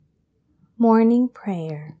Morning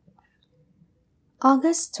Prayer,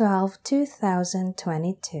 August 12,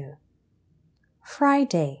 2022,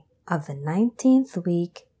 Friday of the 19th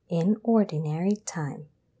week in Ordinary Time.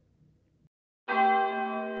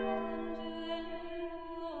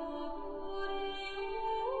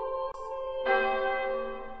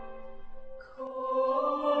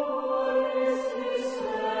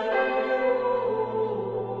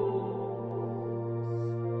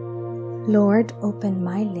 Lord, open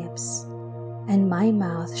my lips, and my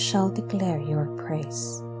mouth shall declare your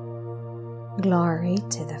praise. Glory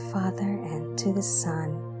to the Father, and to the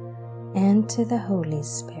Son, and to the Holy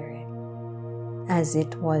Spirit, as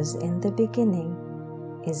it was in the beginning,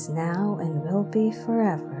 is now, and will be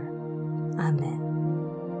forever. Amen.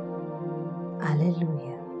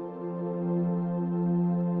 Alleluia.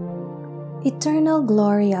 Eternal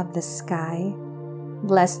glory of the sky,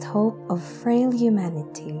 blessed hope of frail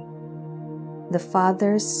humanity, the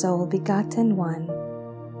Father's sole begotten one,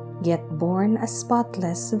 yet born a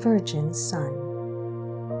spotless virgin Son.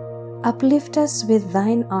 Uplift us with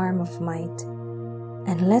thine arm of might,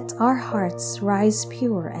 and let our hearts rise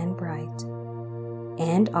pure and bright,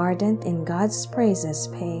 and ardent in God's praises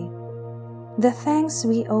pay the thanks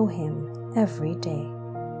we owe him every day.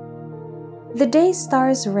 The day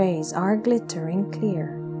star's rays are glittering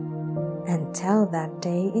clear, and tell that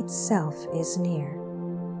day itself is near.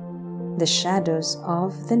 The shadows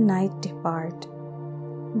of the night depart,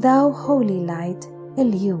 thou holy light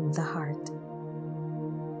illume the heart.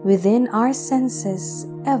 Within our senses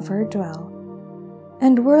ever dwell,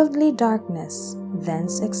 and worldly darkness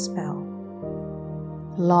thence expel.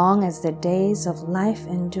 Long as the days of life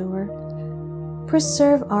endure,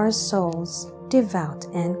 preserve our souls devout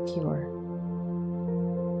and pure.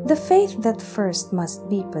 The faith that first must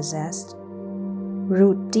be possessed,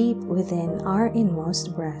 root deep within our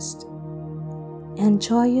inmost breast, and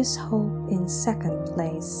joyous hope in second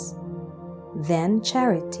place, then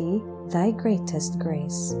charity thy greatest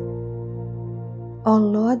grace. All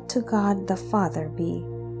laud to God the Father be,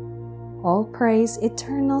 all praise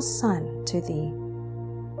eternal Son to thee,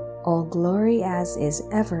 all glory as is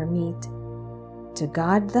ever meet to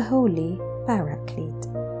God the Holy Paraclete.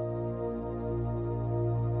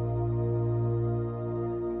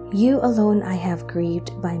 You alone I have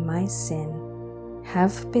grieved by my sin.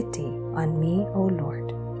 Have pity on me, O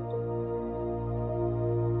Lord.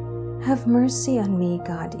 Have mercy on me,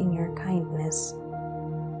 God, in your kindness.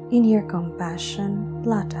 In your compassion,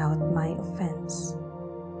 blot out my offense.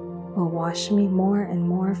 O wash me more and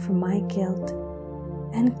more from my guilt,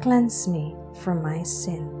 and cleanse me from my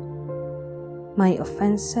sin. My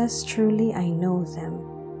offenses, truly I know them.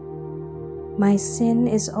 My sin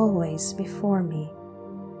is always before me.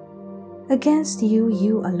 Against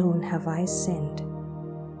you alone have I sinned.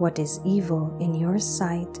 What is evil in your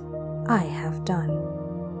sight, I have done,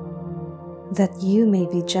 that you may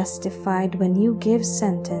be justified when you give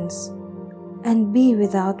sentence, and be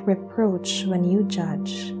without reproach when you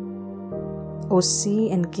judge. O see,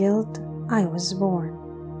 in guilt I was born,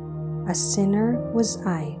 a sinner was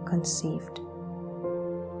I conceived.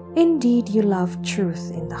 Indeed, you love truth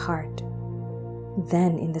in the heart.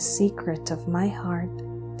 Then in the secret of my heart,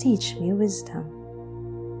 teach me wisdom.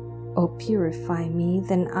 O purify me,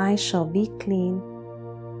 then I shall be clean.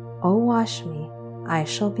 O wash me, I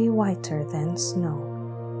shall be whiter than snow.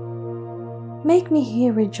 Make me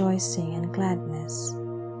hear rejoicing and gladness,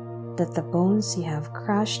 that the bones you have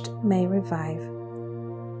crushed may revive.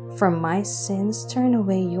 From my sins turn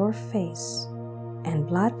away your face, and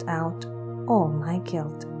blot out all my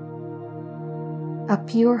guilt. A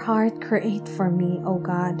pure heart create for me, O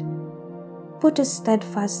God. Put a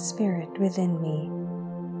steadfast spirit within me.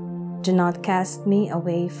 Do not cast me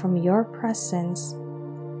away from your presence,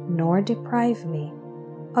 nor deprive me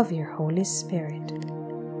of your Holy Spirit.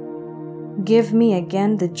 Give me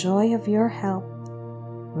again the joy of your help.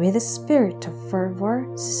 With a spirit of fervor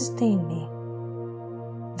sustain me,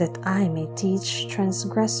 that I may teach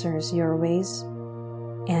transgressors your ways,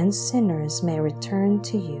 and sinners may return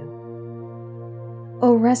to you.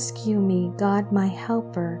 O rescue me, God my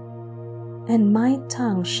helper, and my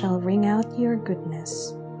tongue shall ring out your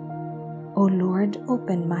goodness. O Lord,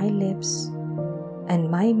 open my lips, and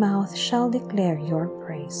my mouth shall declare your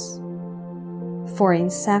praise. For in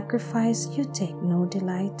sacrifice you take no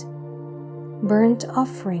delight. Burnt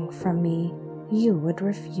offering from me you would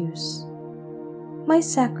refuse. My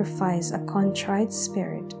sacrifice a contrite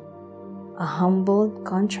spirit, a humbled,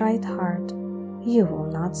 contrite heart you will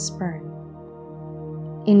not spurn.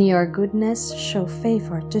 In your goodness show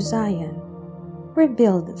favor to Zion.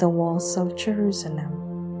 Rebuild the walls of Jerusalem.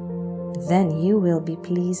 Then you will be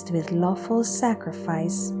pleased with lawful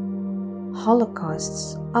sacrifice,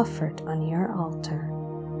 holocausts offered on your altar.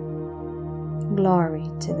 Glory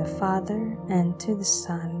to the Father, and to the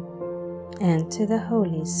Son, and to the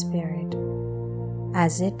Holy Spirit,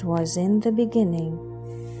 as it was in the beginning,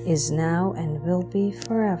 is now, and will be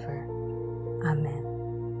forever. Amen.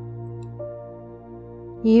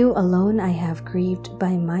 You alone I have grieved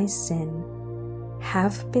by my sin.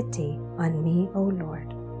 Have pity on me, O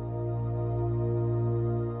Lord.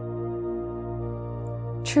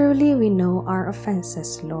 Truly we know our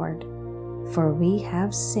offenses, Lord, for we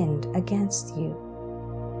have sinned against you.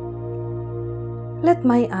 Let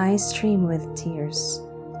my eyes stream with tears,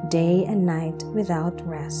 day and night without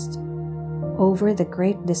rest, over the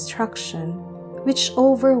great destruction which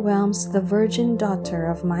overwhelms the virgin daughter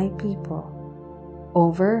of my people,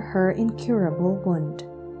 over her incurable wound.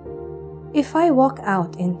 If I walk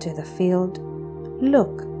out into the field,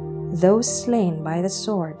 look, those slain by the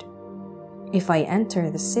sword. If I enter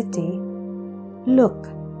the city, look,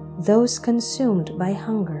 those consumed by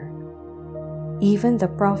hunger. Even the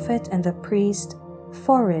prophet and the priest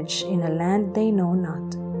forage in a land they know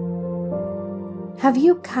not. Have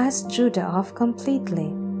you cast Judah off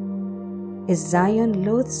completely? Is Zion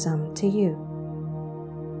loathsome to you?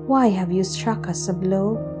 Why have you struck us a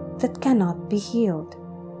blow that cannot be healed?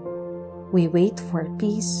 We wait for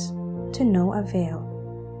peace to no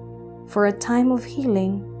avail, for a time of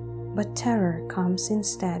healing, but terror comes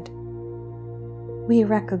instead. We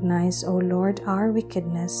recognize, O Lord, our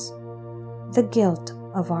wickedness, the guilt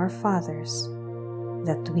of our fathers,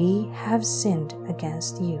 that we have sinned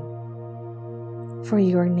against you. For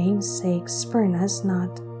your name's sake, spurn us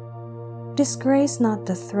not. Disgrace not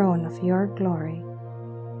the throne of your glory.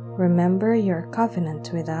 Remember your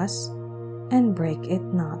covenant with us, and break it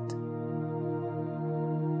not.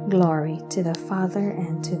 Glory to the Father,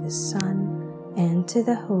 and to the Son, and to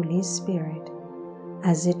the Holy Spirit,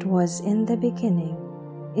 as it was in the beginning,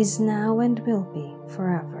 is now, and will be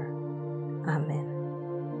forever. Amen.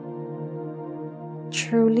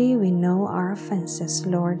 Truly we know our offenses,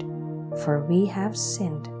 Lord, for we have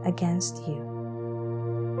sinned against you.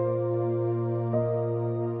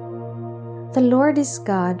 The Lord is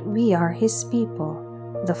God, we are his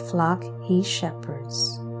people, the flock he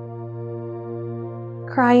shepherds.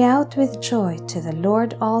 Cry out with joy to the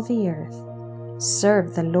Lord, all the earth.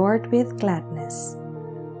 Serve the Lord with gladness.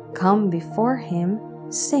 Come before him,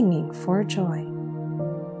 singing for joy.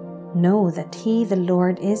 Know that he, the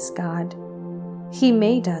Lord, is God. He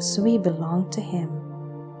made us, we belong to him.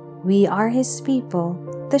 We are his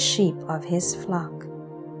people, the sheep of his flock.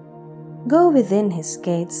 Go within his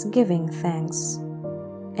gates giving thanks.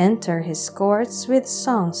 Enter his courts with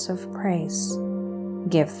songs of praise.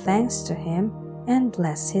 Give thanks to him and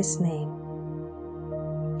bless his name.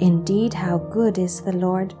 Indeed, how good is the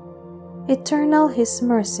Lord! Eternal his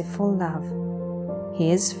merciful love.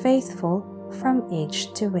 He is faithful from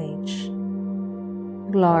age to age.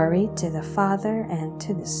 Glory to the Father, and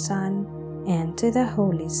to the Son, and to the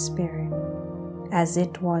Holy Spirit, as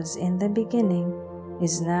it was in the beginning,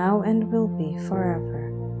 is now, and will be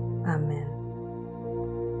forever. Amen.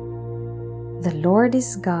 The Lord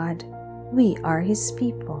is God, we are his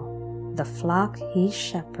people, the flock he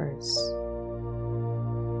shepherds.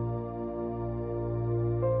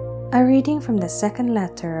 A reading from the second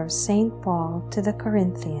letter of St. Paul to the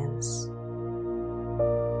Corinthians.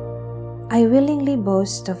 I willingly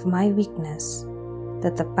boast of my weakness,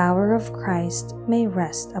 that the power of Christ may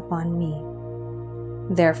rest upon me.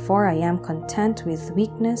 Therefore I am content with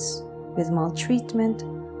weakness, with maltreatment,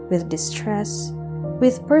 with distress,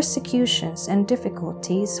 with persecutions and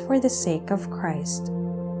difficulties for the sake of Christ.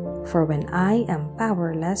 For when I am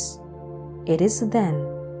powerless, it is then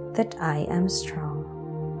that I am strong.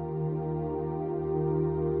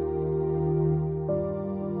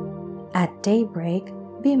 At daybreak,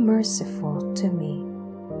 be merciful to me.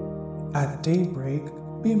 At daybreak,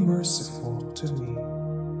 be merciful to me.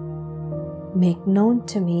 Make known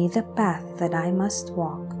to me the path that I must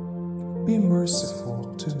walk. Be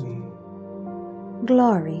merciful to me.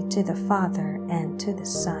 Glory to the Father, and to the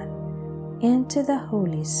Son, and to the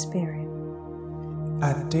Holy Spirit.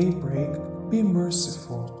 At daybreak, be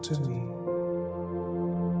merciful to me.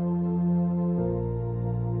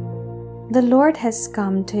 The Lord has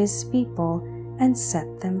come to his people and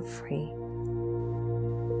set them free.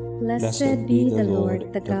 Blessed be the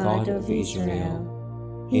Lord, the God of Israel.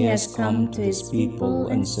 He has come to his people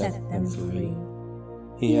and set them free.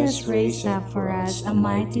 He has raised up for us a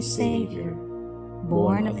mighty Savior,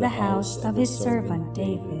 born of the house of his servant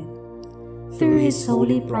David. Through his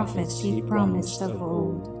holy prophets he promised of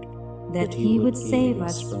old that he would save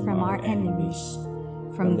us from our enemies,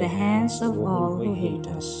 from the hands of all who hate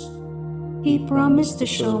us, He promised to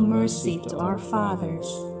show mercy to our fathers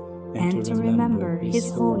and to remember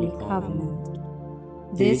His holy covenant.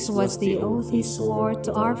 This was the oath He swore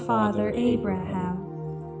to our father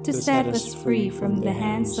Abraham, to set us free from the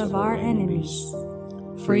hands of our enemies,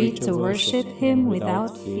 free to worship Him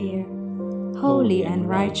without fear, holy and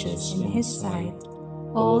righteous in His sight,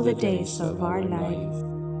 all the days of our life.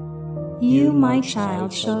 You, my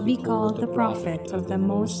child, shall be called the prophet of the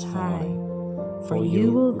Most High, for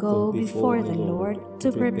you will go before the Lord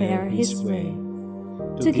to prepare His way,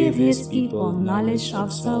 to give His people knowledge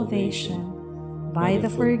of salvation by the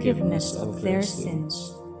forgiveness of their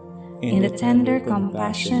sins. In the tender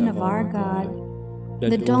compassion of our God,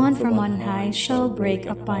 the dawn from on high shall break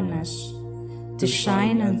upon us, to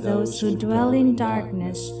shine on those who dwell in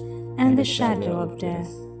darkness and the shadow of death,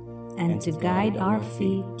 and to guide our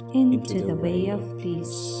feet into the way of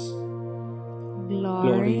peace.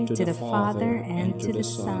 Glory to the Father, and to the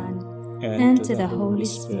Son, and to the Holy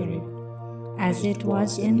Spirit, as it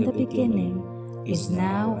was in the beginning, is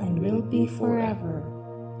now, and will be forever.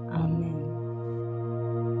 Amen.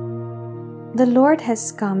 The Lord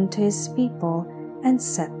has come to His people and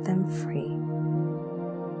set them free.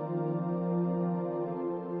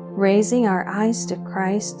 Raising our eyes to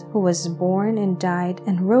Christ, who was born and died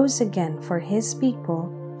and rose again for His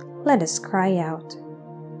people, let us cry out,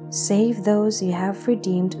 "Save those you have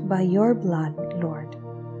redeemed by your blood, Lord."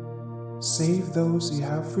 Save those you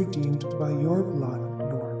have redeemed by your blood,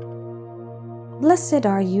 Lord. Blessed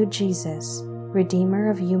are you, Jesus, Redeemer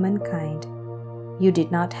of humankind. You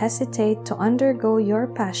did not hesitate to undergo your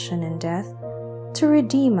passion and death to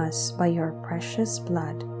redeem us by your precious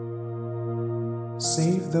blood.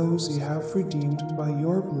 Save those you have redeemed by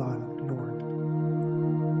your blood, Lord.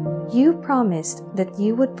 You promised that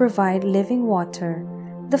you would provide living water,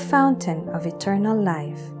 the fountain of eternal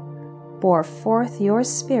life. Pour forth your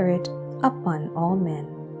Spirit upon all men.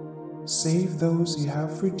 Save those you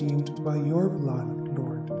have redeemed by your blood,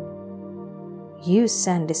 Lord. You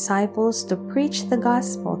send disciples to preach the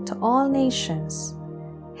gospel to all nations.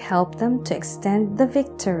 Help them to extend the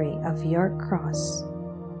victory of your cross.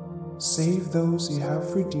 Save those you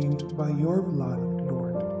have redeemed by your blood,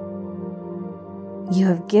 Lord. You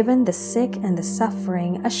have given the sick and the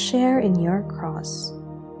suffering a share in your cross.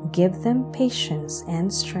 Give them patience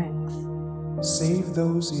and strength. Save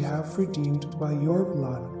those you have redeemed by your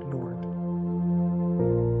blood, Lord.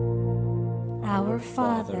 Our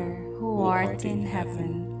Father, who art in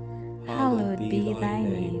heaven, hallowed be thy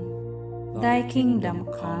name. Thy kingdom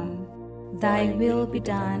come, thy will be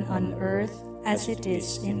done on earth as it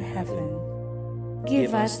is in heaven.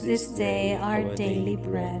 Give us this day our daily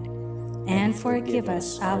bread, and forgive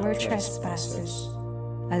us our trespasses,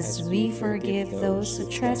 as we forgive those who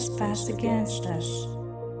trespass against us.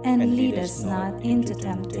 And lead us not into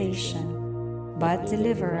temptation, but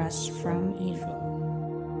deliver us from evil.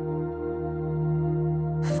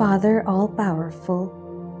 Father all-powerful,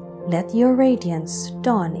 let your radiance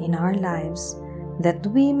dawn in our lives, that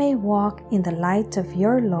we may walk in the light of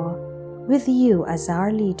your law with you as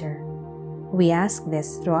our leader. We ask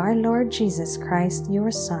this through our Lord Jesus Christ, your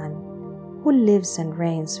Son, who lives and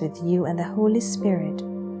reigns with you and the Holy Spirit,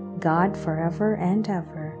 God forever and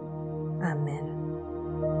ever. Amen.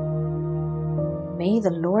 May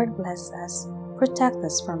the Lord bless us, protect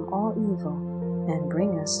us from all evil, and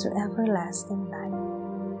bring us to everlasting life.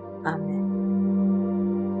 Amen.